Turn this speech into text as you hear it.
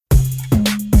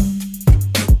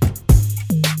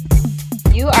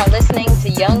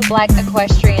Young Black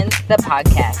Equestrians, the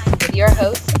podcast, with your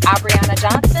hosts, Aubriana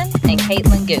Johnson and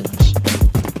Caitlin Gooch.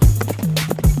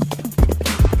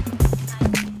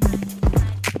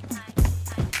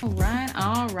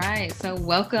 All right. So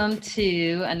welcome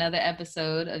to another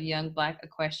episode of Young Black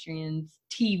Equestrians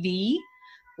TV.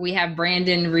 We have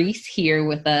Brandon Reese here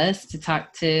with us to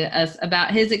talk to us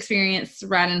about his experience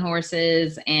riding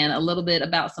horses and a little bit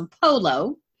about some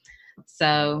polo.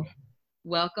 So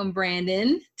welcome,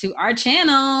 Brandon, to our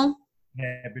channel.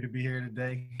 Happy to be here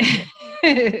today.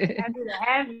 Happy to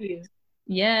have you.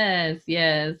 Yes.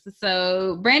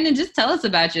 So, Brandon, just tell us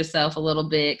about yourself a little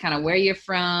bit, kind of where you're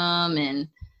from and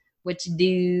what you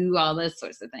do, all those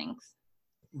sorts of things.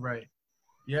 Right.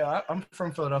 Yeah, I'm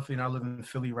from Philadelphia and I live in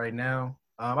Philly right now.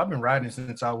 I've been riding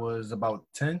since I was about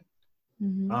 10.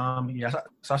 Mm-hmm.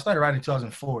 So I started riding in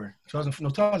 2005,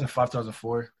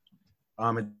 2004.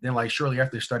 And then shortly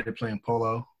after I started playing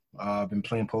polo. I've been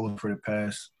playing polo for the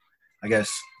past,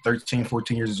 13,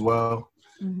 14 years as well.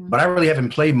 Mm-hmm. But I really haven't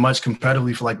played much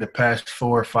competitively for the past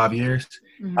 4 or 5 years.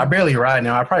 Mm-hmm. I barely ride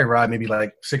now. I probably ride maybe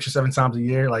 6 or 7 times a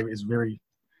year. It's very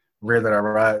rare that I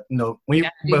ride. When you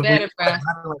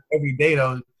every day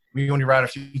though, when you only ride a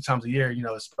few times a year,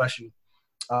 it's special.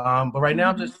 But right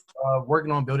now I'm just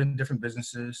working on building different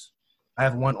businesses. I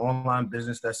have one online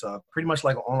business that's pretty much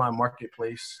like an online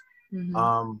marketplace,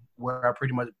 where I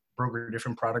pretty much broker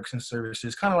different products and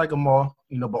services, kind of like a mall,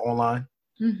 but online.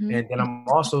 Mm-hmm. And then I'm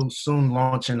also soon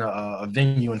launching a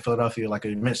venue in Philadelphia, like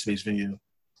an event space venue.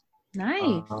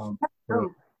 Nice.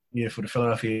 For the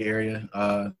Philadelphia area.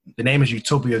 The name is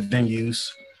Utopia Venues.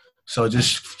 So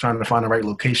just trying to find the right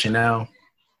location now.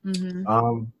 Mm-hmm.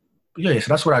 So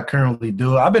that's what I currently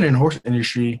do. I've been in the horse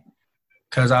industry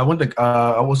because I went to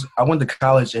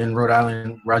college in Rhode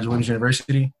Island, Roger Williams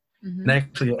University, and I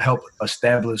actually helped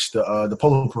establish the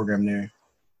polo program there.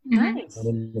 Nice.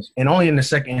 And only in the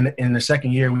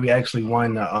second year we actually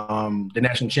won the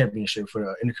national championship for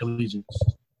the intercollegiates.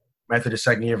 After the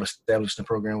second year of establishing the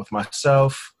program with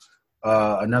myself,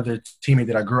 another teammate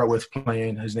that I grew up with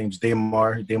playing, his name's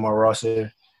Damar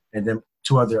Rosser, and then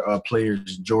 2 other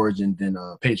players, George and then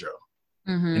Pedro.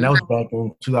 Mm-hmm. And that was back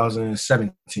in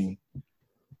 2017.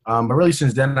 But really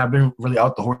since then, I've been really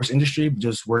out the horse industry,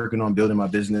 just working on building my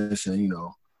business and,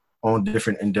 on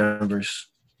different endeavors.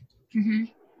 Mm-hmm.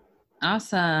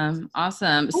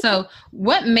 Awesome. So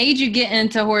what made you get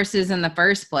into horses in the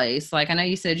first place? I know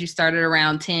you said you started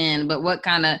around 10, but what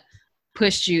kind of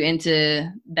pushed you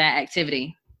into that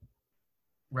activity?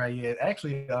 Right. Yeah.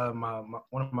 Actually,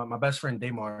 one of my best friend,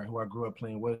 Damar, who I grew up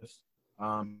playing with,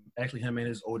 actually him and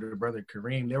his older brother,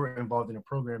 Kareem, they were involved in a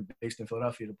program based in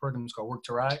Philadelphia. The program is called Work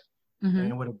to Ride. Mm-hmm.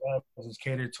 And what it was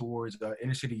catered towards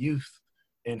inner city youth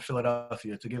in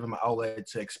Philadelphia to give them an outlet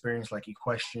to experience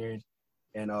equestrian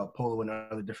and polo and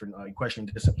other different equestrian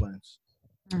disciplines.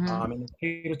 Mm-hmm. And it's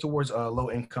catered towards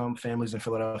low-income families in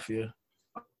Philadelphia.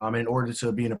 In order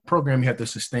to be in a program, you have to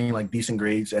sustain decent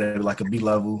grades at a B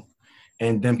level,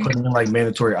 and then put in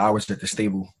mandatory hours at the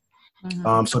stable.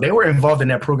 Mm-hmm. So they were involved in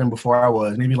that program before I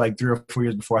was, maybe 3 or 4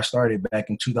 years before I started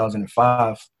back in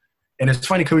 2005. And it's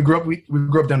funny because we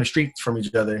grew up down the street from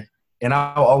each other, and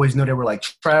I always knew they were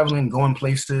traveling, going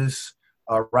places,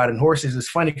 riding horses. It's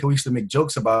funny because we used to make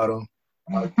jokes about them.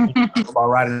 About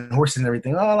riding horses and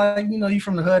everything. Oh, you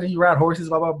from the hood and you ride horses,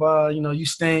 blah blah blah. You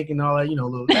stink and all that.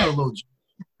 Little.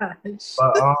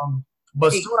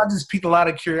 But soon I just piqued a lot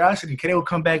of curiosity. They would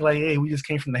come back hey, we just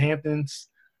came from the Hamptons.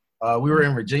 We were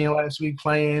in Virginia last week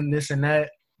playing this and that.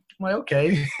 I'm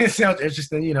okay, it sounds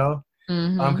interesting, because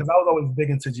I was always big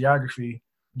into geography.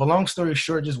 But long story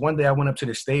short, just one day I went up to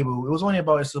the stable.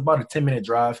 It's about a 10-minute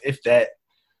drive, if that,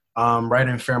 right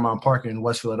in Fairmount Park in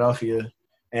West Philadelphia.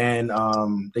 And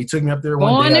they took me up there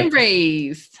one day. Born and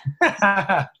raised.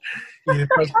 Yeah,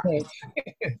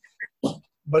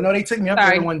 but no, they took me up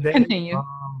there one day.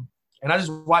 And I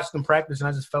just watched them practice, and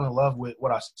I just fell in love with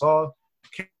what I saw.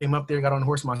 Came up there, got on the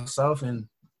horse myself, and,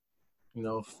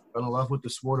 fell in love with the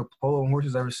sport of polo and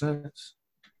horses ever since.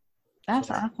 That's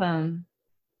awesome.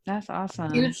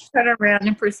 Huge turnaround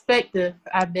in perspective,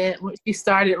 I bet, once you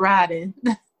started riding.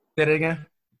 Say that again?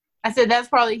 I said that's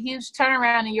probably a huge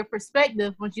turnaround in your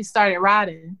perspective once you started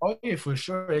riding. Oh yeah, for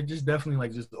sure. It just definitely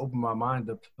just opened my mind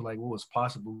up to what was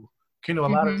possible. A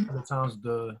lot of the times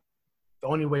the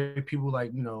only way people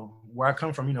where I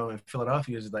come from, in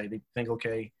Philadelphia is they think,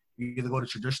 okay, you either go the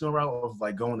traditional route of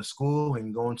going to school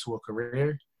and going to a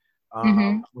career,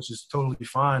 which is totally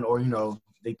fine, or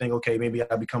they think, okay, maybe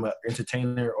I become an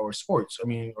entertainer or or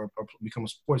become a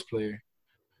sports player.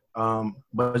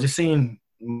 But just seeing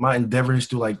my endeavors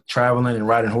through traveling and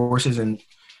riding horses and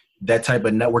that type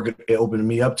of network it opened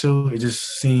me up to. It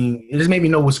just made me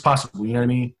know what's possible. You know what I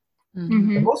mean?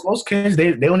 Mm-hmm. Most kids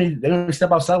they only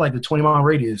step outside like the 20-mile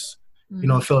radius, you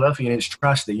know, in Philadelphia, and it's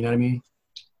tri-state. You know what I mean?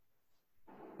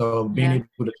 So being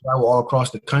able to travel all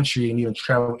across the country and even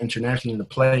travel internationally to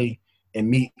play and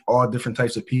meet all different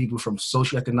types of people from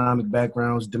socioeconomic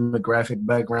backgrounds, demographic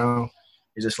background,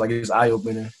 it's just like it's eye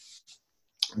opening.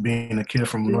 Being a kid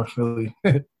from North Philly.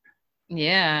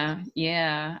 Yeah.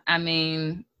 I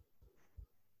mean,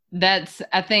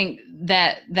 I think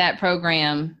that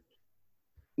program,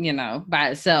 you know, by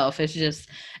itself is just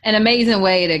an amazing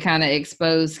way to kind of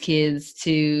expose kids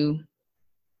to,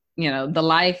 you know, the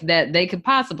life that they could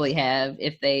possibly have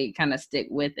if they kind of stick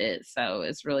with it. So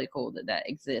it's really cool that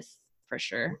exists for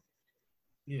sure.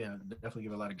 Yeah, definitely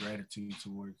give a lot of gratitude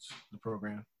towards the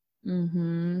program.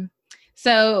 Mm-hmm.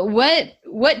 So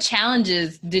what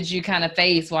challenges did you kind of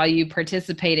face while you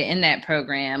participated in that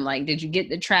program? Like, did you get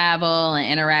to travel and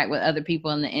interact with other people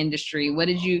in the industry? What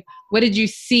did you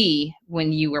see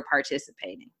when you were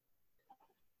participating?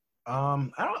 I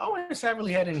wouldn't say I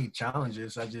really had any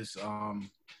challenges. I just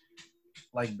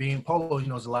like being polo, you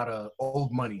know, there's a lot of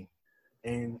old money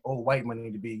and old white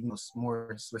money, to be, you know,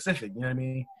 more specific. You know what I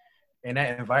mean? And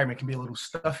that environment can be a little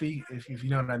stuffy, if you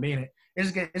know what I mean. It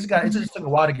just took a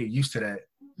while to get used to that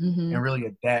and really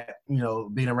adapt. You know,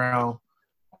 being around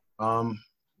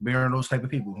those type of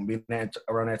people, being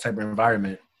around that type of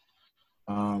environment.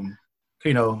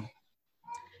 You know.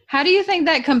 How do you think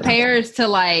that compares to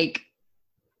like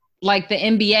the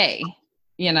NBA?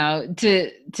 You know,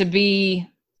 to be,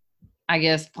 I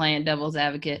guess, playing devil's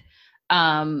advocate.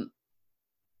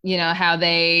 You know, how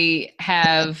they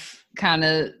have kind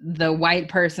of the white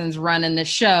person's running the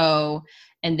show,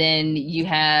 and then you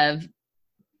have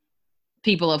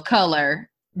people of color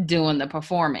doing the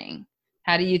performing.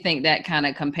 How do you think that kind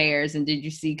of compares? And did you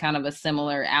see kind of a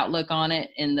similar outlook on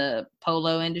it in the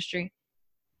polo industry?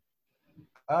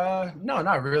 No,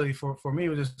 not really. For me, it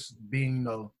was just being, you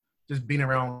know, just being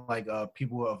around like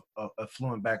people of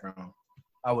affluent background,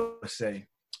 I would say.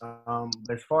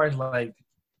 As far as like,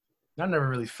 I never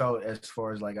really felt as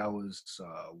far as like I was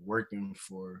working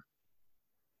for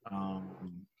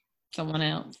someone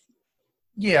else.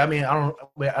 Yeah, I mean, I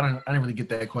didn't really get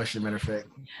that question. Matter of fact,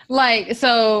 like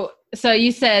so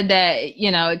you said that, you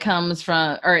know, it comes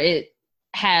from, or it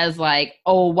has like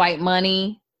old white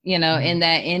money, you know, in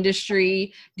that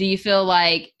industry. Do you feel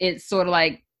like it's sort of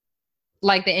like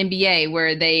the NBA,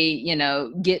 where they, you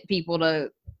know,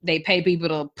 they pay people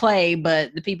to play,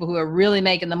 but the people who are really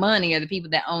making the money are the people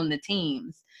that own the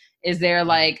teams? Is there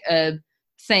like a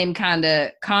same kind of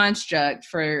construct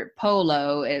for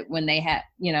polo when they have,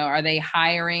 you know, are they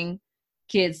hiring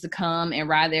kids to come and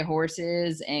ride their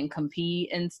horses and compete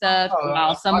and stuff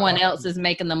while someone else is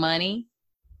making the money?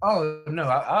 Oh no,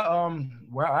 I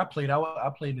where I played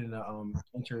in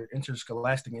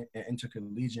interscholastic and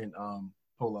intercollegiate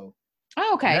polo.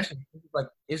 Oh, okay. Actually, like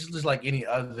it's just like any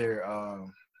other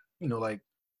you know, like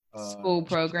school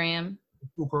program.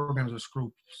 School programs or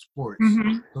school sports.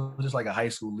 So just like a high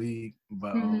school league,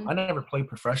 but I never played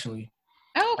professionally.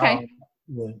 Oh, okay.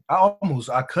 Yeah,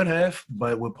 I could have,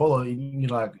 but with polo, you need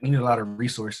a lot of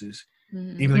resources.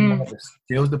 Even though you don't have the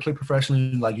skills to play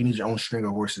professionally, like you need your own string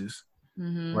of horses,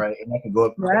 right? And that can go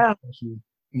up, you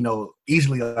know,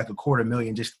 easily like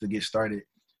 $250,000 just to get started.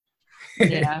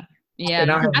 Yeah.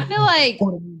 Yeah, I feel like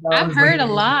I've heard a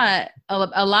lot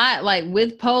like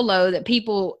with polo that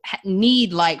people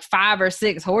need like 5 or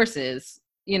 6 horses,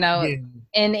 you know.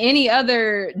 In any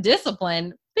other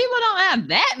discipline, people don't have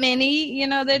that many, you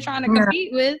know, they're trying to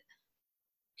compete with.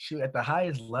 Shoot, at the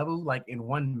highest level, like in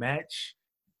one match,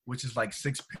 which is like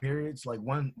 6 periods, like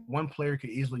one player could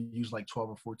easily use like 12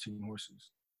 or 14 horses.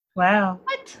 Wow.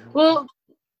 What? Well,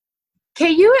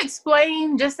 can you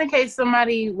explain, just in case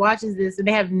somebody watches this and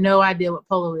they have no idea what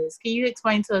polo is, can you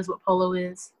explain to us what polo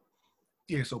is?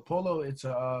 Yeah, so polo, it's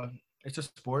a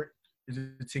sport. It's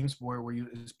a team sport where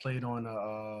it's played on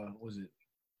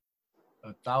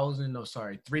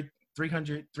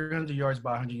 300 yards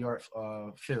by 100-yard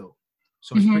field.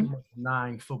 So it's pretty much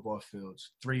 9 football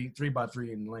fields, 3 by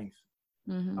 3 in length.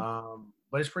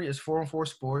 But it's 4-on-4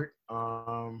 sport.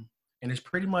 And it's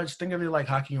pretty much, think of it like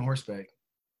hockey on horseback.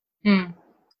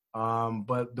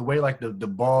 But the way like the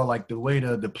ball, like the way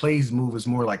the plays move is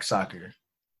more like soccer.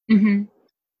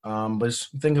 But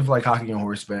think of like hockey on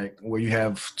horseback, where you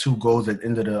have 2 goals at the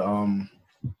end of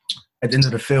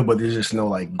the field, but there's just no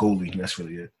like goalie. That's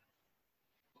really it.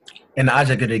 And the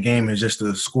object of the game is just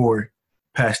to score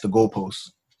past the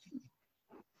goalpost.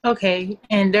 Okay,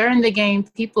 and during the game,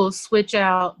 people switch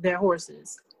out their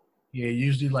horses. Yeah,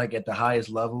 usually like at the highest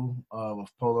level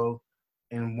of polo,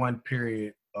 in one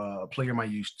period, a player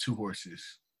might use 2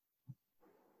 horses.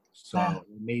 So Wow.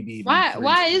 maybe even Why? 3.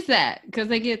 Why is that? Because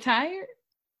they get tired.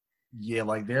 Yeah,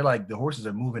 like they're like the horses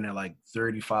are moving at like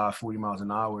 35, 40 miles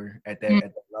an hour at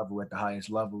that level, at the highest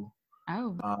level.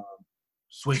 Oh,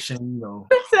 Switching,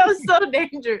 That sounds so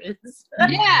dangerous.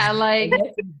 yeah, like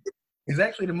it's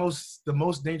actually the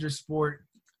most dangerous sport.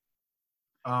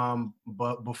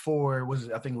 But before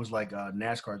I think it was like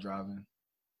NASCAR driving.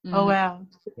 Oh wow!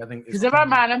 I think Because in my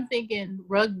mind, I'm thinking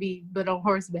rugby, but on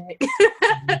horseback.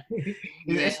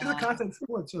 It's a contact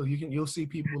sport too. You'll see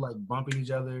people like bumping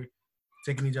each other,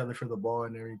 taking each other for the ball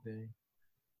and everything.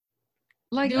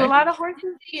 like Do a lot of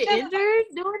horses get injured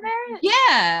doing that?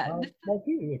 yeah. Well,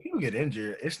 people get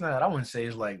injured. It's not. I wouldn't say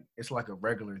it's like a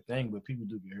regular thing, but people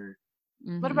do get hurt.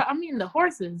 What about? I mean, the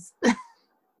horses.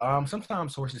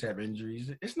 Sometimes horses have injuries.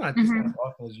 It's not as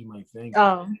often as you might think.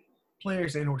 Oh.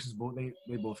 Players and horses both they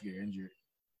both get injured.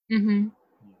 Mm-hmm.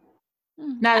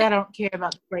 Now I don't care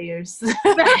about the players.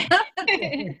 I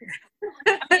mean,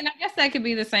 I guess that could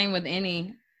be the same with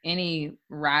any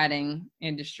riding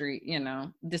industry,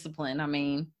 discipline. I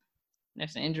mean,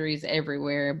 there's injuries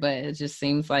everywhere, but it just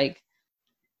seems like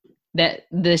that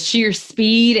the sheer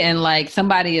speed and like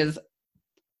somebody is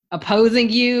opposing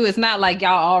you. It's not like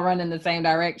y'all all run in the same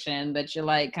direction, but you're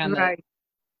like kind of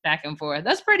back and forth.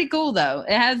 That's pretty cool though.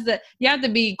 You have to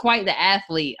be quite the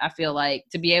athlete, I feel like,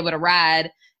 to be able to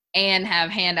ride and have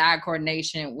hand-eye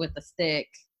coordination with a stick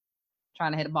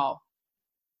trying to hit a ball.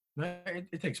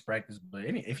 It takes practice, but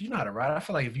if you know how to ride, I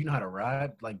feel like if you know how to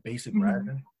ride, like basic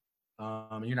riding,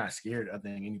 you're not scared. I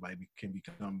think anybody can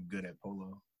become good at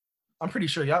polo. I'm pretty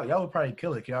sure y'all would probably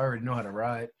kill it. Y'all already know how to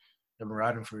ride. I've been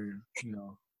riding for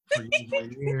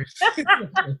years.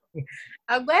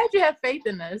 I'm glad you have faith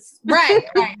in us. Right.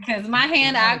 Because my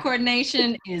hand-eye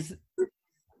coordination is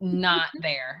not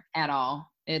there at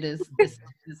all. It is.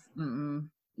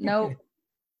 Nope.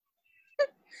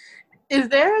 Is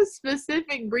there a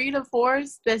specific breed of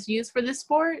horse that's used for this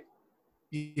sport?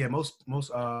 Yeah, most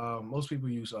people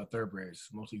use thoroughbreds,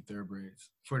 mostly thoroughbreds,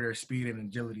 for their speed and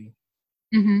agility.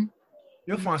 Mm-hmm.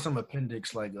 You'll find some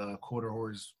appendix like quarter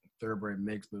horse thoroughbred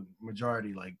mix, but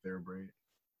majority like thoroughbred.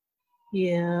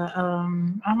 Yeah,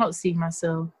 I don't see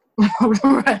myself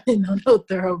riding on no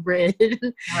thoroughbred.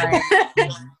 Right.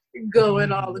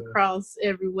 Going all across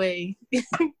every way.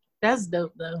 That's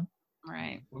dope though.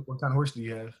 Right. What kind of horse do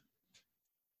you have?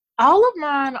 All of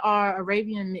mine are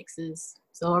Arabian mixes.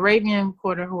 So Arabian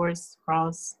quarter horse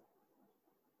cross.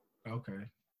 Okay.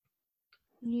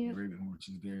 Yeah. Arabian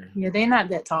horses there. Yeah, they're not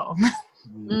that tall.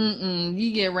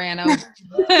 You get ran over.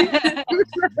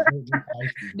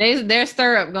 Their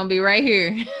stirrup gonna be right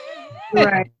here.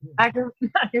 Right. I can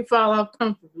fall off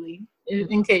comfortably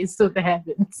in case something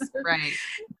happens. Right.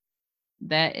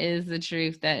 That is the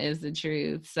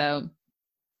truth. So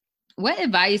what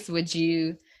advice would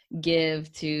you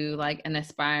give to like an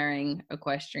aspiring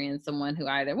equestrian, someone who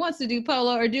either wants to do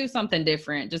polo or do something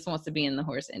different, just wants to be in the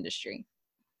horse industry?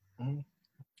 I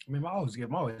mean, I always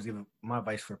give my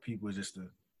advice for people is just to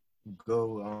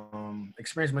go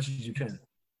experience as much as you can.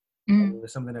 If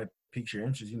it's something that piques your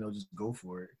interest, just go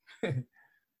for it.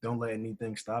 Don't let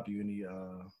anything stop you.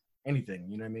 Anything,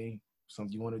 you know what I mean?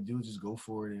 Something you want to do, just go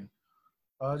for it,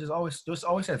 and just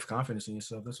always have confidence in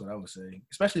yourself. That's what I would say,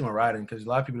 especially when riding, because a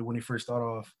lot of people when they first start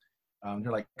off,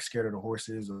 they're like scared of the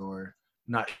horses or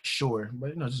not sure,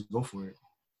 but just go for it.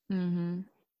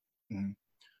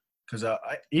 Because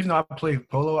even though I play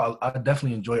polo, I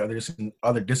definitely enjoy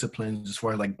other disciplines as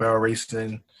far as like barrel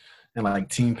racing and like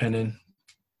team penning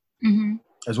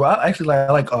as well. I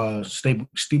like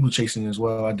steeplechasing as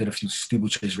well. I did a few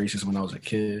steeplechase races when I was a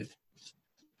kid.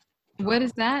 What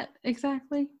is that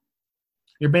exactly?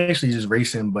 You're basically just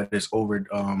racing, but it's over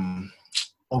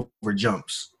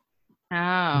jumps.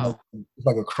 Oh. It's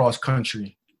like a cross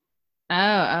country.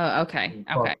 Oh, okay.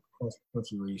 Okay. Cross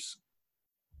country race.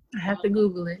 I have to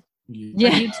Google it. Yeah.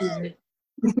 YouTube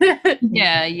it.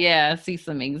 Yeah. See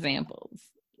some examples.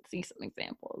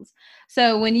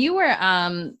 So when you were,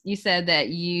 you said that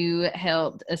you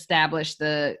helped establish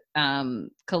the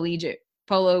collegiate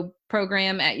polo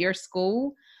program at your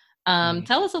school.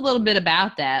 Tell us a little bit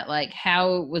about that. Like,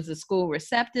 how was the school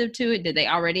receptive to it? Did they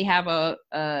already have a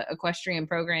equestrian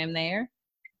program there?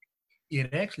 Yeah,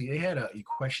 they had an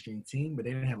equestrian team, but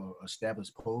they didn't have an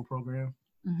established polo program.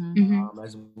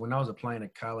 As when I was applying to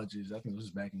colleges, I think this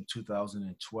was back in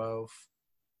 2012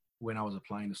 when I was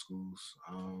applying to schools.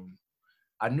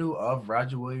 I knew of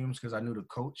Roger Williams because I knew the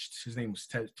coach. His name was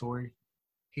Ted Torrey.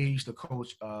 He used to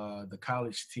coach the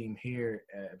college team here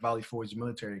at Valley Forge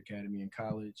Military Academy in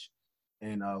college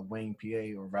in Wayne,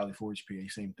 PA, or Valley Forge, PA,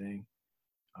 same thing.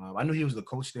 I knew he was the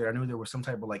coach there. I knew there was some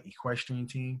type of like equestrian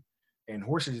team and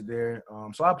horses there.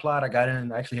 So I applied. I got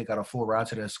in. I actually got a full ride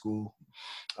to that school,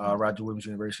 Roger Williams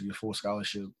University, a full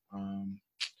scholarship.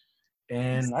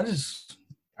 And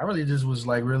I really just was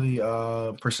like really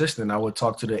persistent. I would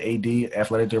talk to the AD,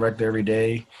 athletic director, every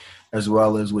day, as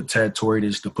well as with Ted Torrey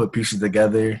just to put pieces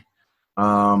together.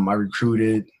 I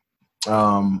recruited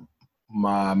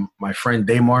my friend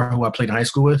Damar, who I played in high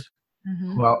school with,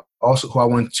 who I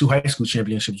won 2 high school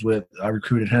championships with. I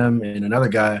recruited him and another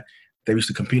guy that used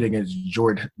to compete against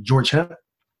George Hemp.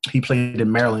 He played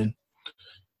in Maryland.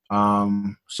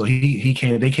 So they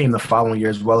came the following year,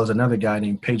 as well as another guy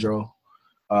named Pedro,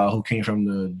 who came from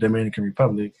the Dominican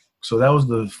Republic. So that was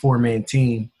the 4-man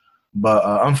team. But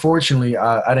unfortunately,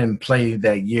 I didn't play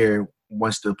that year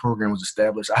once the program was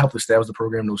established. I helped establish the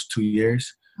program those 2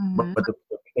 years, but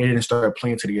they didn't start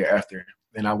playing to the year after,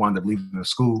 and I wound up leaving the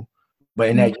school. But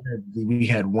in that year, we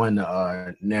had won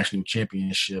the national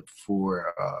championship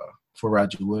for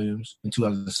Roger Williams in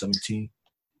 2017.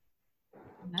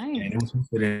 Nice. And it was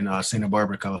in Santa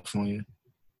Barbara, California.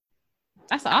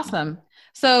 That's awesome.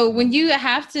 So when you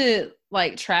have to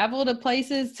like travel to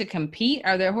places to compete,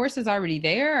 are there horses already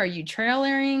there? Are you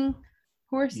trailering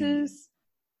horses?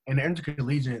 And the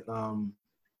intercollegiate,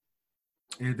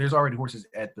 there's already horses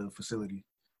at the facility.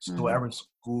 So wherever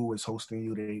school is hosting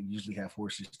you, they usually have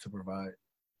horses to provide.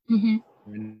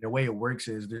 And the way it works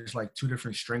is there's like 2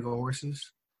 different string of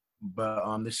horses, but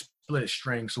they split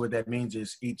string. So what that means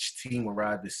is each team will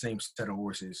ride the same set of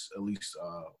horses at least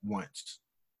once.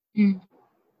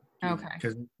 Okay.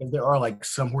 Because there are like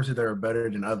some horses that are better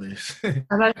than others. I'm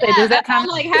about to say, does that I'm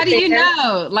like, how do you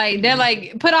know? Like they're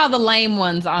like put all the lame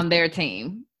ones on their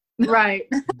team. Right.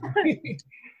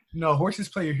 No, horses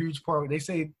play a huge part. They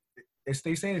say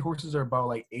that horses are about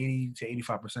like 80 to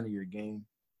 85% of your game.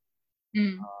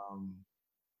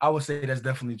 I would say that's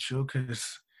definitely true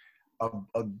because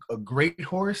a great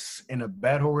horse and a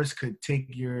bad horse could take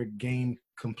your game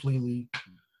completely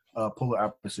polar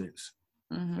opposites.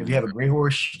 If you have a great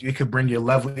horse, it could bring your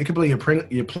level. It could bring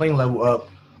your playing level up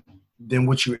than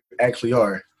what you actually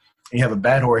are. And you have a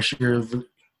bad horse, you're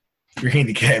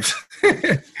handicapped.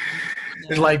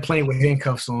 It's like playing with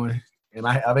handcuffs on. And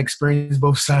I've experienced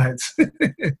both sides.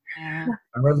 I'd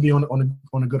rather be on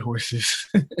the good horses.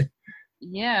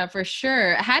 Yeah, for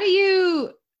sure. How do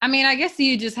you? I mean, I guess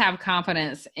you just have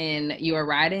confidence in your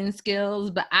riding skills,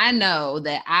 but I know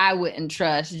that I wouldn't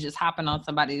trust just hopping on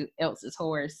somebody else's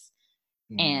horse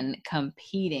and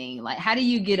competing. Like, how do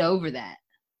you get over that?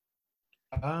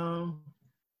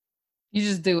 You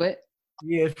just do it.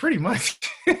 Yeah, pretty much.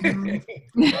 You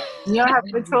don't have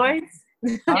the choice.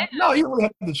 No, you don't really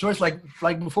have the choice. Like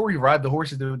before we ride the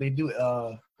horses, they do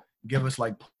give us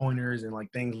like pointers and like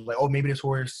things like, oh, maybe this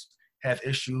horse have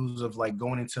issues of like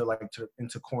going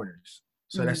into corners.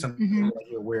 So that's something that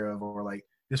you're aware of, or like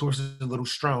this horse is a little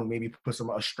strong. Maybe put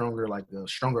a stronger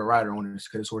rider on it because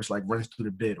this horse like runs through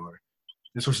the bit, or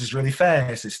this horse is really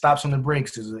fast. It stops on the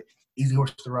brakes. It's an easy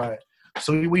horse to ride.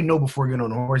 So we know before getting on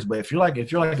the horse. But if you're like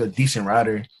a decent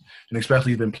rider, and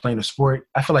especially you've been playing the sport,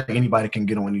 I feel like anybody can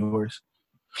get on any horse.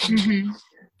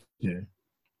 Yeah.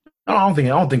 I don't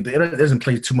think it doesn't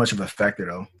play too much of a factor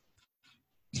though.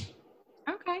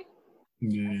 Okay.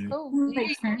 Yeah. Cool.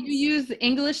 You use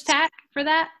English tack for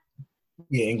that?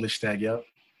 Yeah, English tag. Yep.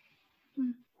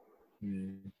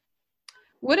 Yeah.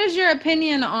 What is your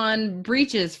opinion on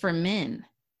breeches for men?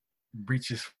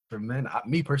 Breeches for men?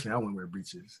 Me personally, I wouldn't wear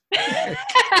breeches.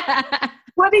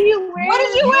 What do you wear? What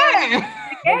did you wear?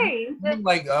 Hey.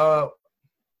 Like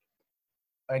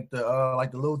the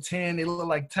little tan. They look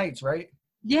like tights, right?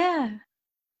 Yeah.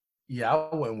 Yeah,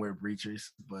 I wouldn't wear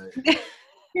breeches, but.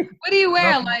 What do you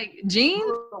wear? Like jeans?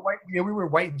 We wear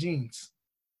white jeans.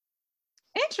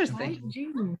 Interesting. White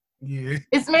jeans. Yeah.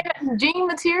 It's made of jean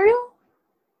material?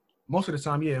 Most of the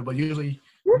time, yeah, but usually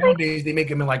nowadays they make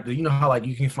them in like you know how like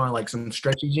you can find like some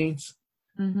stretchy jeans.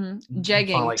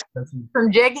 Jeggings. Like, From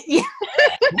jeggings? Yeah.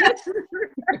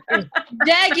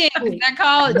 Jeggings. They're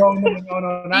called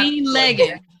jean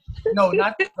leggings. No,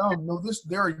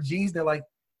 there are jeans that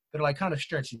are like kind of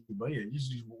stretchy, but yeah, you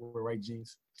just wear white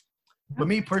jeans. But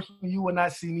me personally, you will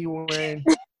not see me wearing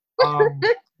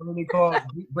what are they called?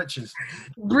 Breeches.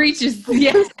 Breeches,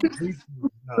 yes.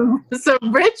 No. So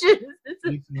breeches.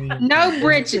 No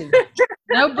breeches.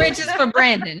 No breeches for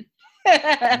Brandon.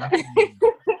 That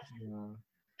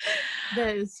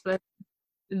is funny.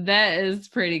 That is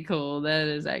pretty cool. That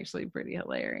is actually pretty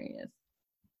hilarious.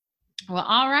 Well,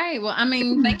 all right. Well, I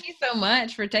mean, thank you so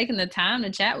much for taking the time to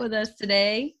chat with us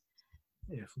today.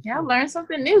 Yeah, I learned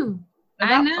something new.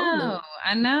 I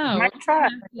know. Might try.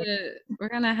 We're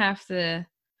gonna have to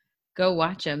go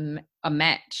watch a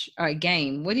match or a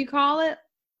game. What do you call it?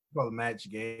 Call a match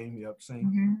game. Yep,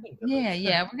 same. Mm-hmm.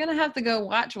 Yeah. We're gonna have to go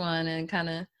watch one and kind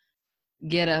of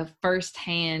get a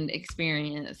first-hand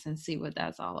experience and see what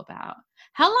that's all about.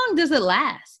 How long does it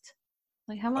last?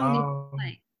 Like, how long do you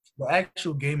play? The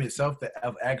actual game itself,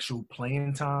 of actual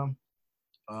playing time.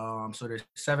 So there's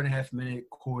 7.5 minute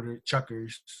quarter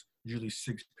chukkers, usually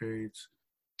 6 periods.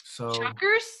 So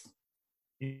Chuckers?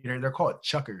 they're called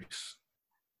chukkers.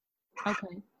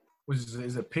 Okay. Which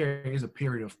is a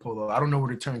period of polo. I don't know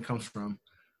where the term comes from.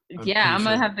 I'm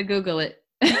gonna have to Google it.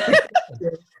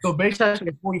 So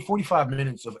basically 45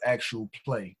 minutes of actual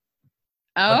play.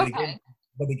 Oh, okay.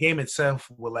 But the game itself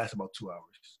will last about 2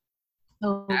 hours.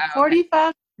 So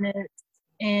 45 minutes,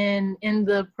 and in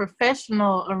the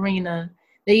professional arena,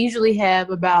 they usually have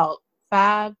about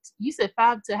 5. You said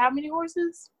 5 to how many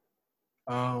horses?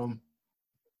 So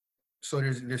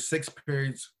there's 6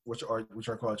 periods which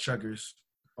are called chukkers.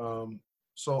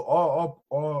 So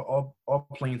all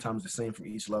playing time is the same from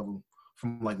each level,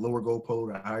 from like lower goal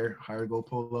polo to higher goal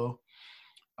polo.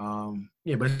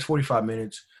 But it's 45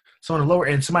 minutes. So on the lower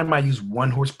end, somebody might use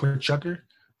 1 horse per chukker,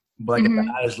 but like at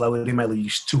the highest level, they might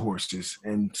use 2 horses,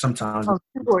 and sometimes 2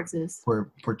 horses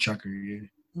per chukker.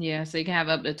 Yeah, so you can have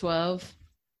up to 12.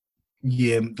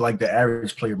 Yeah, like the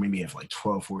average player maybe have like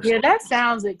 12 horses. Yeah, that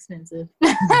sounds expensive.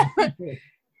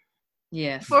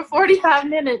 Yes. For 45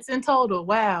 minutes in total.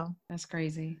 Wow. That's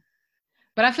crazy.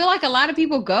 But I feel like a lot of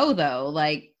people go though.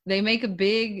 Like they make a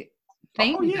big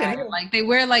thing. Yeah. Like they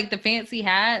wear like the fancy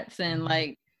hats and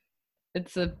like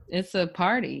it's a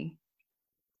party.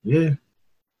 Yeah.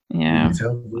 Yeah.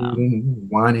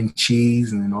 Wine and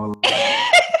cheese and all of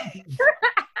that.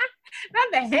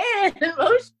 Not the hand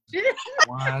motion.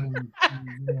 Wine and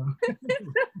cheese,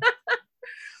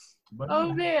 But,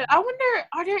 oh man, I wonder,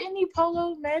 are there any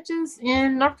polo matches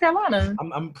in North Carolina?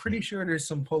 I'm pretty sure there's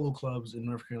some polo clubs in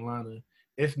North Carolina.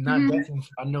 If not, definitely,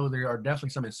 I know there are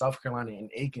definitely some in South Carolina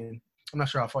and Aiken. I'm not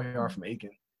sure how far you are from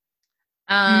Aiken.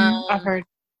 I've heard.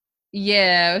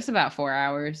 Yeah, it's about 4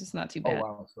 hours. It's not too bad. Oh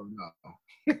wow, so no.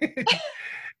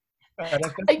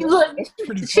 That's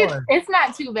pretty far. It's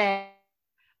not too bad.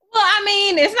 Well, I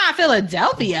mean, it's not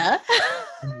Philadelphia.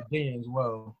 As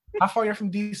well. How far are you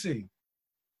from DC?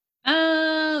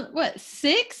 What,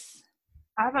 6?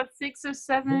 About 6 or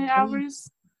 7 hours.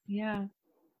 Yeah.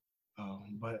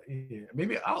 But yeah,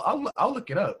 maybe I'll look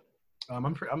it up.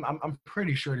 I'm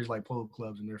pretty sure there's like polo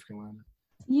clubs in North Carolina.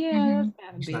 Yeah,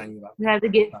 you have to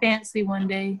get fancy one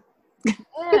day.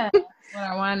 Yeah,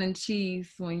 wine and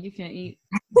cheese when you can eat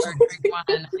or drink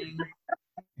wine.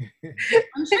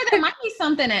 I'm sure there might be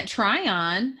something at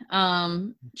Tryon.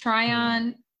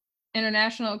 Tryon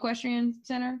International Equestrian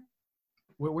Center.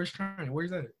 Where's Tryon?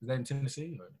 Where's that? Is that in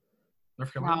Tennessee or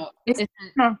North Carolina? No, it's in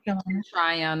North Carolina.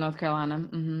 Tryon, North Carolina.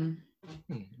 Mm-hmm.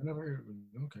 I never heard of it.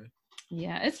 Okay.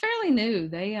 Yeah, it's fairly new.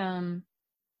 They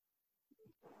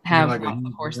have like a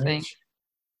horse thing.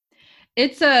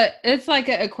 It's like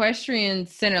an equestrian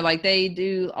center. Like they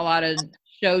do a lot of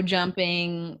show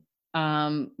jumping,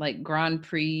 like Grand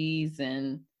Prix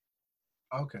and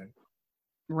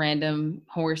random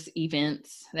horse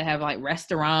events. They have like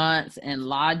restaurants and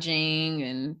lodging,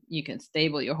 and you can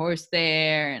stable your horse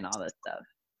there and all that stuff.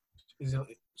 So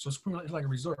it's like a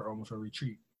resort, almost a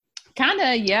retreat.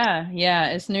 Kinda, yeah.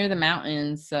 It's near the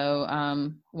mountains. So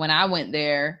when I went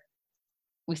there,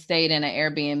 we stayed in an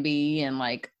Airbnb and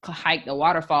like hiked the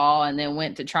waterfall, and then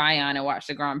went to Tryon and watched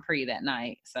the Grand Prix that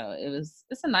night. So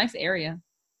it's a nice area.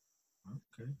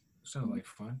 Okay, sounds like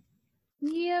fun.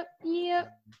 Yep.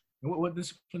 What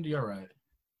discipline do you ride?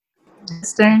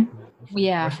 Western.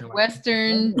 Yeah,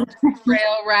 Western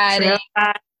trail riding.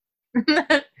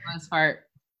 Most part.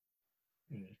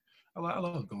 Yeah. I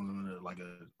love going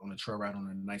on a trail ride on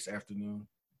a nice afternoon.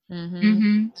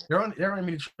 Mm-hmm. There aren't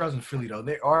many trails in Philly though.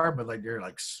 They are, but like they're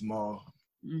like small.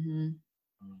 Mm-hmm.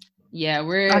 Yeah,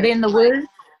 are they in the woods?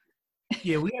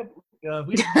 Yeah, we have.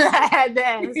 I had to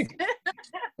ask.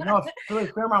 No,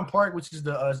 Fairmount Park, which is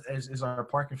is our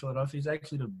park in Philadelphia, is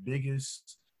actually the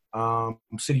biggest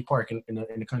city park in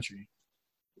the country.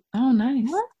 Oh, nice.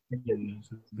 What? Yeah, it's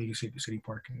the biggest city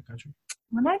park in the country.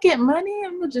 When I get money,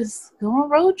 I'm gonna just go on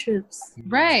road trips.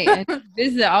 Right, and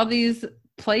visit all these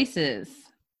places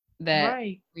that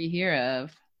we hear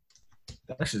of.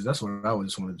 That's what I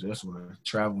just want to do. Just want to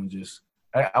travel and just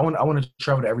I want to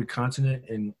travel to every continent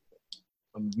and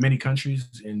many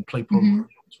countries and play polo.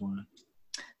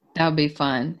 That would be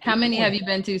fun. How many have you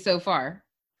been to so far?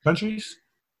 Countries?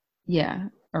 Yeah,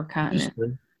 or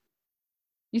continent.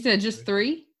 You said just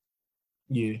 3?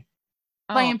 Yeah.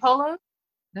 Playing polo?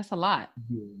 That's a lot.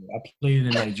 Yeah, I played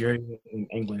in Nigeria and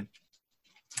England.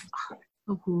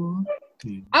 Ooh.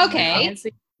 Okay.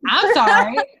 I'm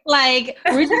sorry. Like,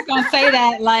 we're just going to say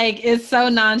that like it's so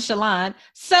nonchalant.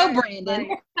 So,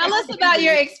 Brandon, tell us about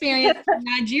your experience in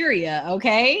Nigeria,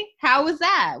 okay? How was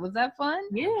that? Was that fun?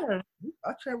 Yeah.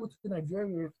 I traveled to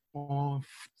Nigeria on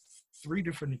 3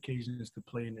 different occasions to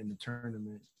play in the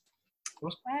tournament.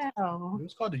 Wow. It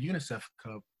was called the UNICEF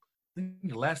Cup. I think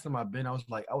the last time I've been, I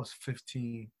was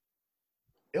 15.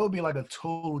 It would be like a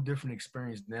total different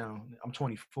experience now. I'm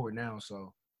 24 now,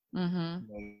 so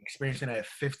experiencing that at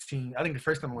 15. I think the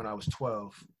first time when I was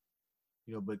 12,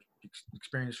 but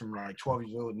experience from like 12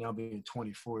 years old now being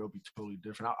 24, it'll be totally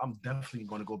different. I'm definitely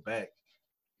going to go back.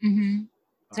 Mm-hmm.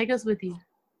 Take us with you.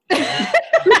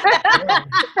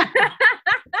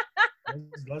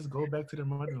 Let's go back to the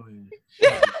motherland.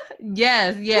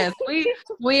 Yes.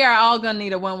 We are all gonna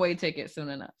need a one-way ticket soon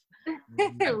enough.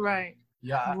 Right.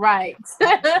 Yeah. Right.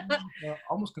 I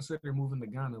almost considered moving to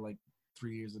Ghana like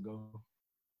 3 years ago.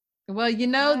 Well,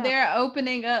 they're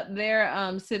opening up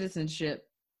their citizenship,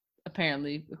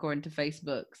 apparently, according to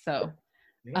Facebook. So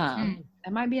that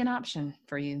might be an option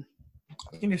for you.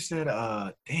 I think it said,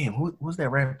 who was that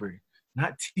rapper?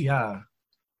 Not T.I.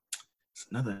 It's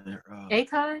another.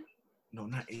 Akon? No,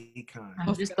 not Akon.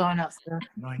 I'm just throwing out stuff.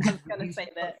 No, I was gonna say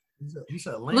that. He's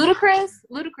a Ludacris?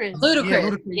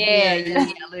 Ludacris. Yeah,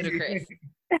 Ludacris.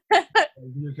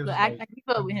 So I keep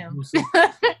up with him.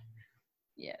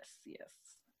 Yes.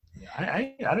 Yeah,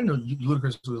 I didn't know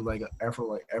Ludacris was like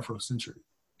Afrocentric.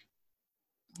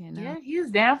 Yeah, he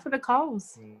was down for the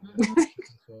cause.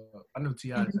 I know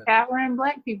T.I. Empowering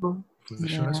Black people. For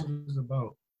sure, that's what it's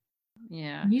about.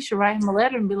 Yeah. You should write him a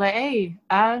letter and be like, hey,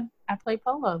 I play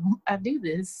polo. I do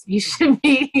this. You should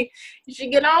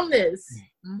get on this.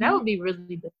 Mm-hmm. That would be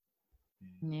really good.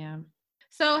 Yeah.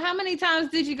 So how many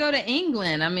times did you go to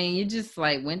England? I mean, you just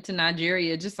like went to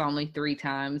Nigeria just only 3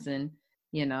 times and,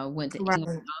 went to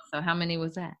England. So how many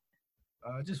was that?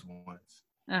 Just once.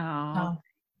 Oh.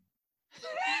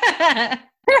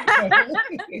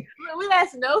 We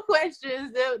asked no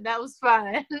questions. That was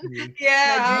fine.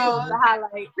 Yeah. The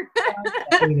highlight.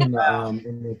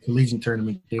 in the collegiate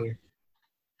tournament there.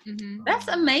 Mm-hmm. That's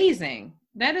amazing.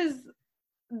 That is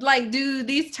like, do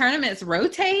these tournaments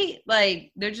rotate?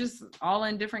 Like they're just all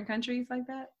in different countries like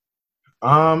that?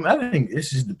 I think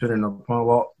it's just depending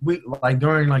upon we like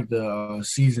during like the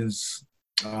seasons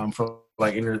from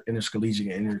like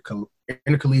intercollegiate and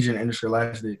intercollegiate and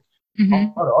interscholastic.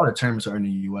 Mm-hmm. All the tournaments are in the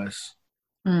U.S.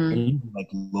 And like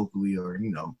locally or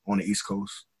on the East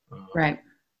Coast, right?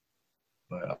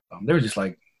 But they were just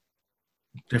like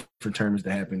different tournaments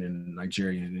that happen in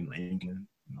Nigeria and in England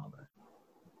and all that.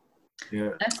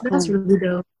 Yeah, that's really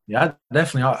dope. Yeah, I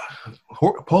definitely.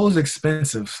 Polo's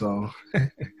expensive, so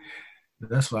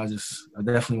that's why I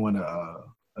definitely want to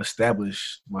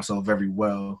establish myself very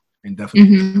well and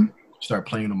definitely start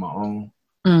playing on my own.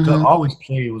 I always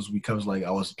played was because like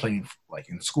I was playing like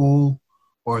in school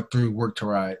or through Work to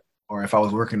Ride, or if I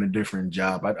was working a different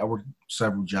job. I worked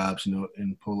several jobs,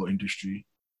 in polo industry.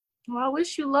 Well, I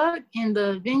wish you luck in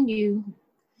the venue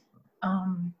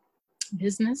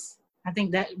business. I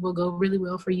think that will go really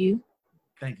well for you.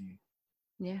 Thank you.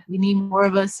 Yeah, we need more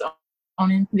of us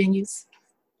owning venues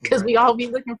because we all be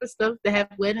looking for stuff to have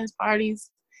weddings, parties,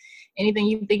 anything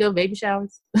you can think of, baby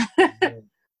showers. Right.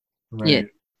 Yeah.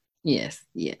 Yes.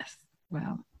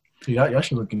 Wow. So y'all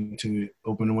should look into it.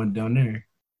 Open one down there.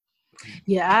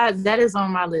 Yeah, that is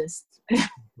on my list.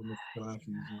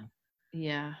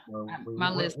 Yeah. My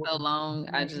list so long.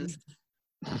 I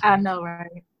know,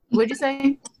 right? What'd you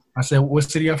say? I said, what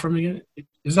city y'all from again?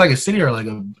 It's like a city or like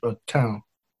a town?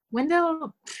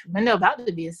 Wendell about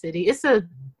to be a city. The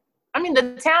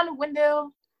town of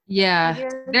Wendell. Yeah.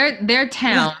 They're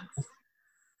towns.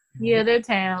 Yeah, they're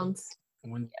towns.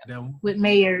 With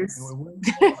mayors.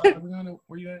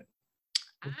 Where you at?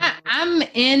 I'm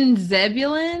in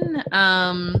Zebulon.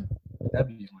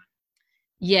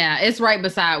 Yeah, it's right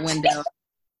beside Wendell.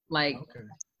 Like, okay.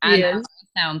 I know it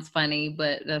sounds funny,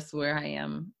 but that's where I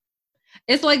am.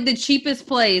 It's like the cheapest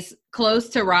place close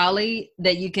to Raleigh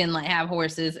that you can like have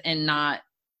horses and not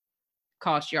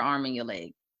cost your arm and your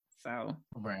leg. So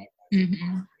right.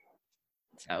 Mm-hmm.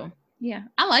 So yeah,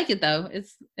 I like it though.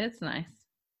 It's nice.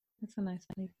 It's a nice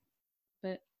place.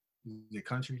 But the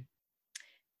country.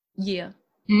 Yeah.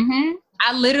 Mm-hmm.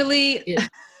 I literally. Yeah.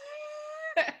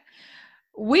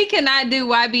 We cannot do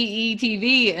YBE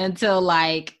TV until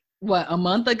like a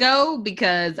month ago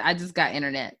because I just got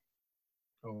internet.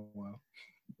 Oh wow.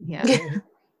 Yeah.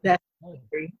 That's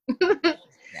true.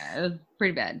 Yeah, it was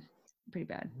pretty bad.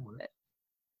 But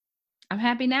I'm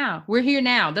happy now. We're here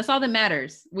now. That's all that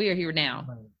matters. We are here now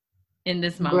in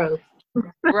this moment.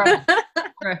 Gross.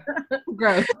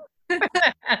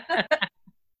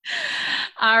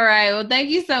 All right. Well, thank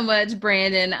you so much,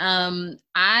 Brandon.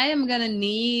 I am gonna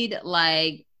need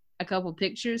like a couple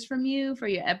pictures from you for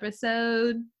your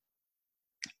episode,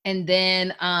 and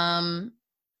then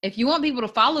if you want people to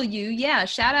follow you,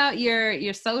 shout out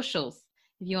your socials.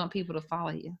 If you want people to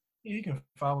follow you, you can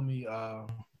follow me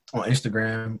on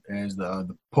Instagram as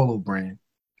the Polo Brand.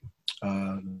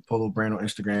 Polo Brand on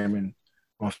Instagram, and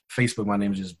on Facebook, my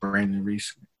name is just Brandon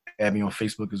Reese. Add me on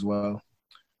Facebook as well.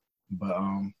 But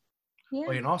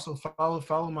and also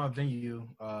follow my venue.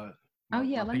 Let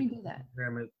me do that.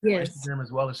 Instagram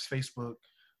as well as Facebook.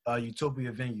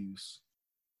 Utopia Venues.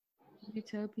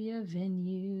 Utopia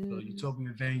Venues. So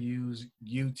Utopia Venues,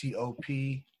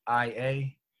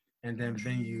 UTOPIA, and then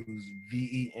Venues,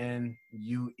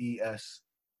 VENUES.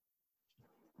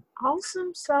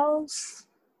 Awesome sauce.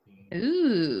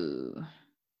 Ooh,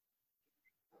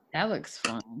 that looks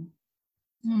fun.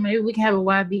 Maybe we can have a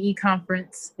YBE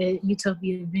conference at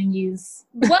Utopia Venues.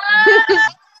 What?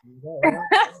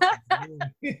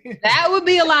 That would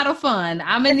be a lot of fun.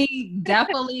 I'm gonna need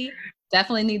definitely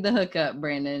need the hookup,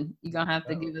 Brandon. You're gonna have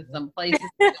to give us some places.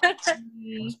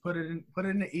 Let's put it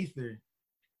in the ether.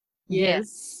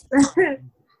 Yes.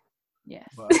 Yes.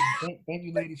 But, thank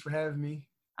you, ladies, for having me.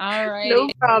 All right. No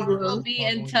problem. We'll be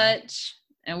in touch,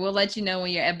 and we'll let you know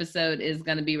when your episode is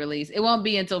gonna be released. It won't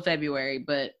be until February,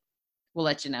 but we'll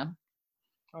let you know.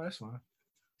 Oh, that's fine.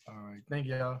 All right. Thank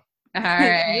y'all. All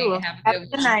right. Have a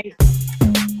good night.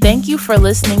 Thank you for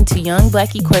listening to Young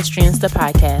Black Equestrians, the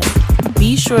podcast.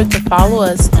 Be sure to follow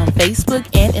us on Facebook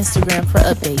and Instagram for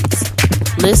updates.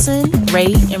 Listen,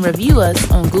 rate, and review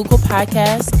us on Google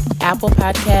Podcasts, Apple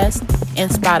Podcasts,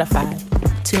 and Spotify.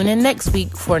 Tune in next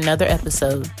week for another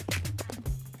episode.